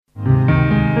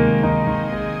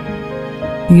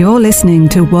You're listening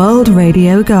to World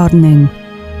Radio Gardening.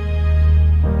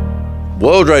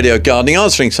 World Radio Gardening,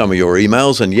 answering some of your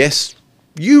emails, and yes,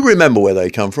 you remember where they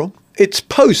come from. It's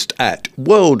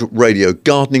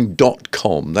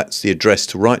post@worldradiogardening.com. That's the address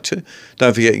to write to.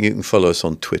 Don't forget you can follow us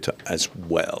on Twitter as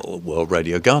well, World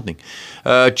Radio Gardening.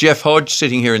 Jeff Hodge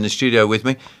sitting here in the studio with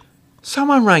me.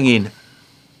 Someone rang in,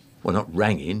 well, not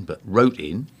rang in, but wrote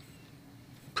in,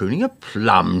 pruning a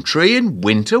plum tree in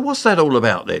winter? What's that all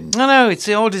about then? I know, it's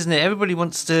odd, isn't it? Everybody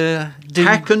wants to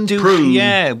hack and prune.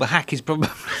 Yeah, but hack is probably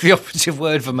the operative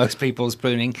word for most people's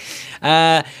pruning.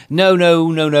 No,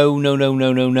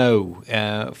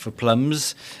 for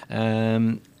plums.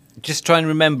 Just try and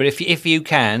remember, if you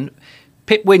can,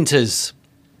 pip winters,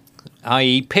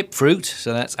 i.e. pip fruit,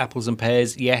 so that's apples and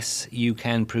pears. Yes, you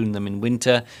can prune them in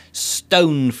winter.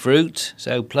 Stone fruit,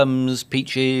 so plums,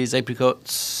 peaches,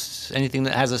 apricots, anything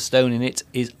that has a stone in it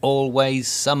is always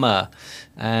summer.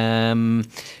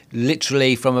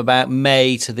 Literally from about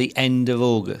May to the end of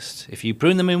August. If you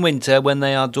prune them in winter when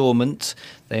they are dormant,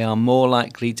 they are more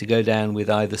likely to go down with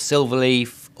either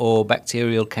silverleaf or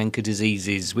bacterial canker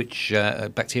diseases, which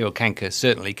bacterial canker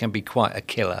certainly can be quite a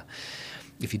killer.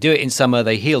 If you do it in summer,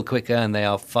 they heal quicker and they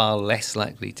are far less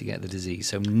likely to get the disease.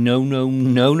 So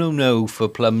no for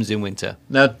plums in winter.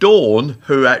 Now, Dawn,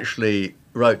 who actually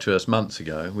wrote to us months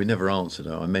ago, we never answered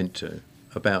her, I meant to,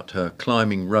 about her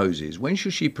climbing roses. When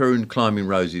should she prune climbing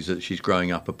roses that she's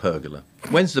growing up a pergola?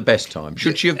 When's the best time?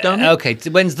 Should she have done it? Okay,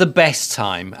 when's the best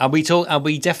time? Are we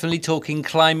definitely talking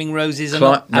climbing roses and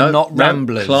not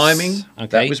ramblers? Climbing. Okay.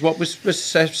 That was what was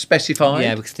specified.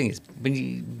 Yeah, because the thing is,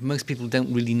 most people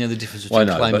don't really know the difference between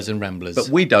climbers and ramblers. But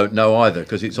we don't know either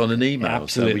because it's on an email.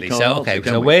 Absolutely.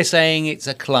 So we're saying it's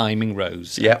a climbing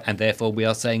rose. Yeah. And therefore we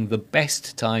are saying the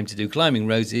best time to do climbing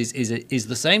roses is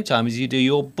the same time as you do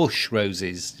your bush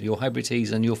roses, your hybrids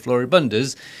and your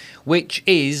floribundas, which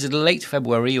is late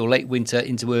February or late winter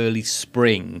into early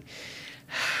spring.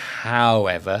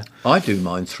 However, I do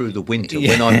mine through the winter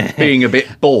when I'm being a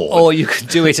bit bored. Or you could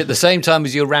do it at the same time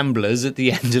as your ramblers at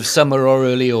the end of summer or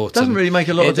early autumn. Doesn't really make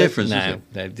a lot of difference, does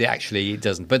it? No, actually it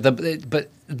doesn't. But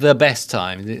the best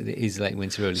time is late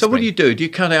winter, early spring. So what do you do? Do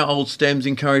you cut out old stems,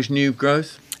 encourage new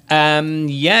growth?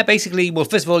 Basically, well,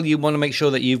 first of all, you want to make sure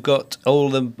that you've got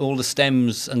all the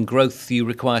stems and growth you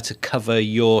require to cover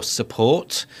your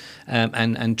support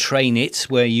and train it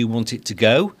where you want it to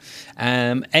go.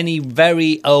 Any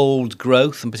very old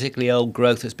growth, and particularly old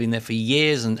growth that's been there for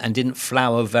years and didn't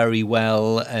flower very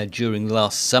well during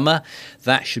last summer,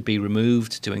 that should be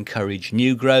removed to encourage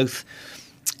new growth.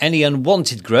 Any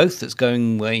unwanted growth that's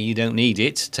going where you don't need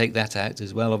it, take that out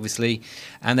as well, obviously.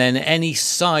 And then any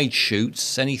side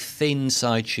shoots, any thin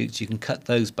side shoots, you can cut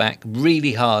those back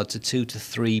really hard to 2 to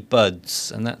 3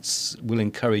 buds, and that will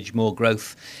encourage more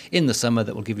growth in the summer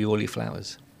that will give you all your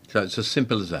flowers. So it's as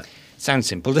simple as that. Sounds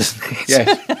simple, doesn't it?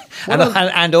 Yes.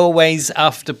 and always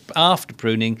after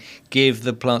pruning, give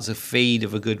the plants a feed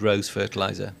of a good rose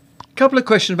fertiliser. Couple of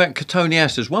questions about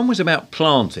Cotoneasters. One was about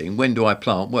planting. When do I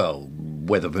plant? Well,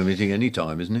 weather permitting, any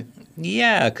time, isn't it?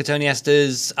 Yeah,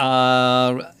 Cotoneasters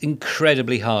are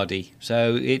incredibly hardy,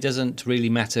 so it doesn't really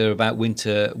matter about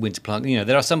winter planting. You know,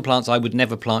 there are some plants I would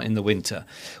never plant in the winter,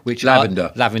 which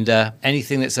lavender,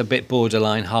 anything that's a bit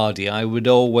borderline hardy. I would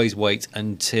always wait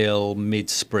until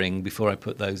mid-spring before I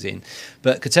put those in.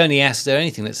 But Cotoneaster,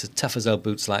 anything that's as tough as old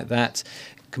boots like that,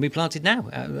 can be planted now.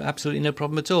 Absolutely no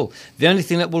problem at all. The only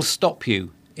thing that will stop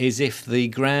you is if the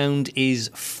ground is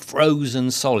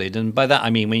frozen solid, and by that I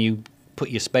mean when you put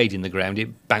your spade in the ground,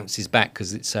 it bounces back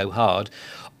because it's so hard,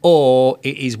 or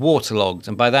it is waterlogged,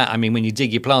 and by that I mean when you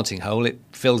dig your planting hole, it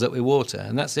fills up with water,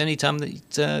 and that's the only time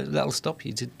that that'll stop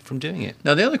you from doing it.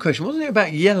 Now the other question, wasn't it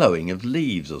about yellowing of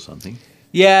leaves or something?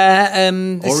 Yeah,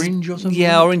 orange or something.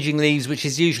 Yeah, oranging leaves, which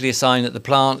is usually a sign that the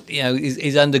plant,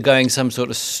 is undergoing some sort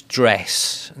of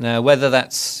stress. Now, whether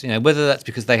that's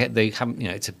because they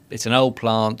haven't, it's an old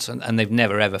plant and they've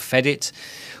never ever fed it,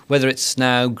 whether it's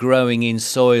now growing in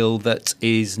soil that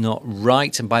is not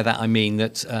right, and by that I mean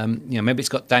that maybe it's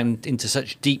got down into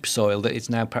such deep soil that it's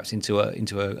now perhaps into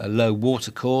a low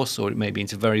water course, or it may be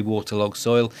into very waterlogged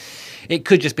soil. It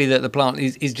could just be that the plant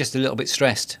is just a little bit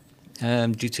stressed.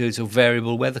 Due to sort of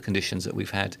variable weather conditions that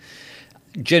we've had.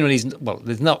 Generally,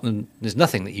 there's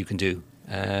nothing that you can do.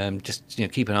 Just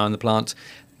keep an eye on the plant.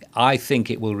 I think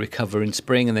it will recover in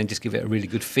spring, and then just give it a really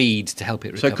good feed to help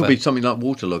it recover. So it could be something like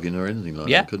waterlogging or anything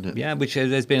like that, couldn't it? Yeah, which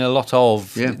there's been a lot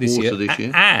of this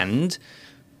year. And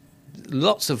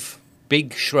lots of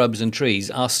big shrubs and trees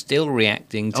are still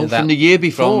reacting to that from the year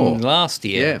before, from last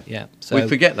year. Yeah. So we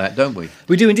forget that, don't we?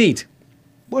 We do indeed.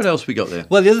 What else we got there?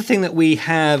 Well, the other thing that we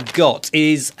have got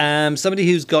is somebody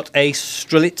who's got a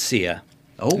Strelitzia.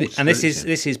 Oh, and this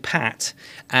is Pat,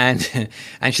 and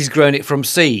she's grown it from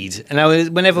seed. And now,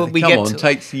 whenever we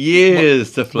takes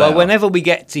years to flower. Well, whenever we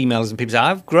get emails and people say,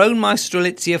 "I've grown my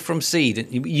Strelitzia from seed,"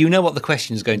 you know what the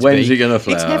question is going to be. When's it going to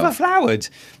flower? It's never flowered.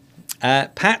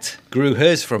 Pat grew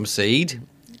hers from seed,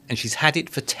 and she's had it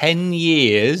for 10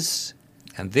 years.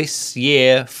 And this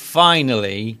year,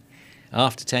 finally,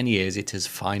 after 10 years, it has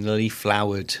finally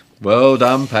flowered. Well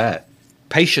done, Pat.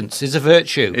 Patience is a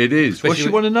virtue. It is. What does she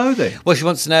want to know then? Well, she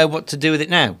wants to know what to do with it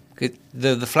now.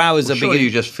 The flowers are beginning.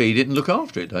 You just feed it and look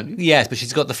after it, don't you? Yes, but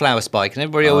she's got the flower spike, and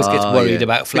everybody always gets worried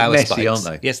about flower messy, spikes. aren't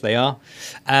they? Yes, they are.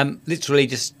 Literally,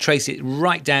 just trace it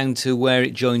right down to where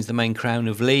it joins the main crown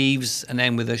of leaves, and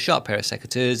then with a sharp pair of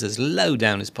secateurs, as low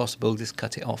down as possible, just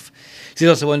cut it off. She's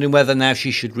also wondering whether now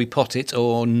she should repot it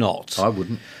or not. I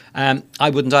wouldn't. I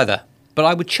wouldn't either, but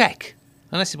I would check.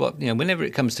 And this is what, whenever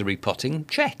it comes to repotting,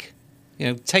 check.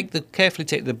 Carefully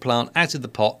take the plant out of the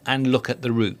pot and look at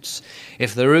the roots.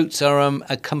 If the roots are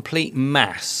a complete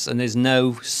mass and there's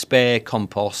no spare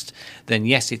compost, then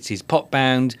yes, it is pot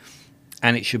bound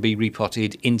and it should be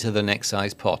repotted into the next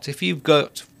size pot. If you've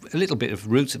got a little bit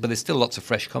of roots but there's still lots of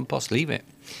fresh compost, leave it.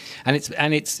 And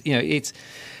it's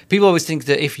people always think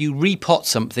that if you repot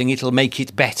something, it'll make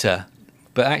it better.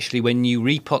 But actually, when you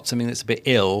repot something that's a bit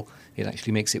ill, it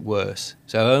actually makes it worse.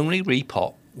 So only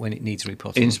repot when it needs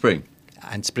repotting. In spring.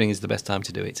 And spring is the best time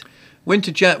to do it. Was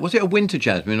it a winter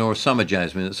jasmine or a summer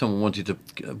jasmine that someone wanted to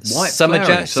white summer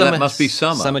flowering? So that must be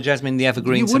summer. Summer jasmine, the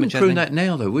evergreen summer jasmine. You wouldn't prune that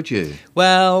now, though, would you?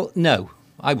 Well, no,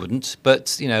 I wouldn't.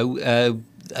 But a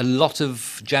lot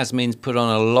of jasmines put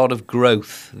on a lot of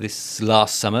growth this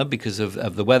last summer because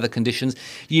of the weather conditions.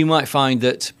 You might find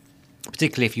that,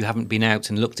 particularly if you haven't been out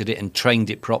and looked at it and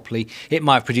trained it properly, it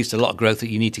might have produced a lot of growth that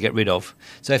you need to get rid of.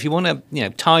 So if you want to,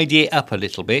 tidy it up a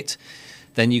little bit,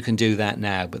 then you can do that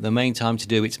now. But the main time to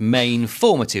do its main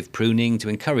formative pruning to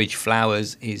encourage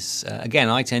flowers is, again,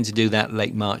 I tend to do that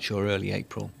late March or early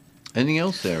April. Anything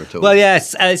else there at all? Well,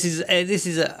 yes, this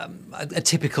is a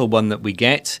typical one that we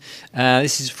get.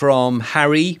 This is from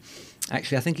Harry.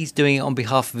 Actually, I think he's doing it on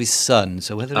behalf of his son.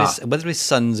 So whether his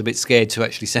son's a bit scared to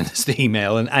actually send us the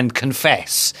email and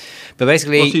confess. But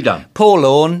basically, what's he done? Poor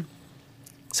lawn.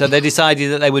 So they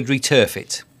decided that they would returf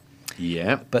it.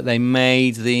 Yeah, but they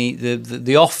made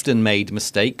the often made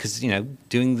mistake because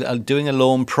doing a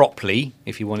lawn properly,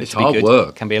 if you want it to be good,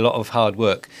 work. Can be a lot of hard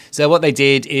work. So what they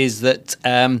did is that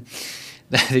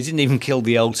they didn't even kill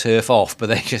the old turf off, but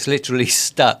they just literally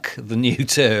stuck the new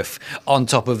turf on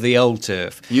top of the old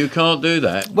turf. You can't do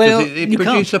that. Well, it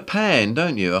produces a pan,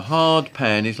 don't you? A hard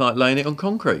pan is like laying it on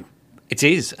concrete. It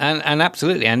is, and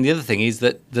absolutely. And the other thing is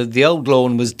that the old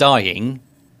lawn was dying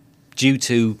due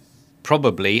to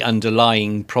probably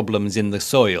underlying problems in the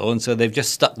soil, and so they've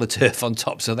just stuck the turf on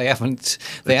top, so they haven't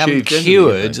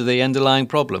cured the underlying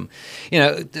problem.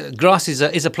 Grass is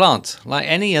a plant like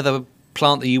any other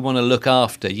plant that you want to look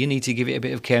after. You need to give it a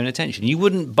bit of care and attention. You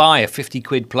wouldn't buy a 50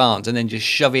 quid plant and then just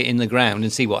shove it in the ground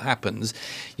and see what happens.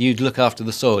 You'd look after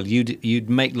the soil. You'd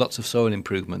make lots of soil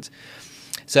improvements.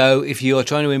 So if you're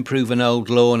trying to improve an old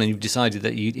lawn and you've decided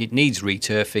that it needs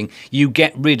returfing, you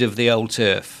get rid of the old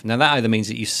turf. Now, that either means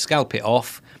that you scalp it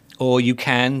off or you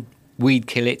can weed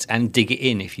kill it and dig it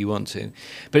in if you want to.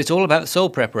 But it's all about the soil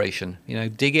preparation.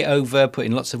 Dig it over, put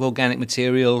in lots of organic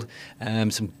material,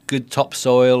 some good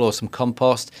topsoil or some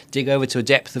compost, dig over to a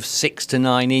depth of 6 to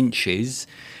 9 inches,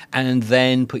 and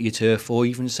then put your turf or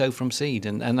even sow from seed.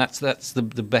 And that's the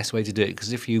best way to do it,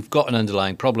 because if you've got an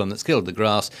underlying problem that's killed the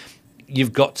grass,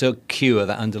 you've got to cure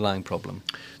that underlying problem.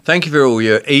 Thank you for all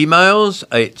your emails.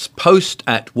 It's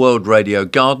post@World Radio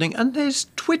Gardening, and there's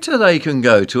Twitter they can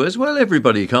go to as well,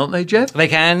 everybody, can't they, Jeff? They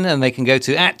can, and they can go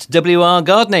to @WR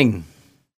Gardening.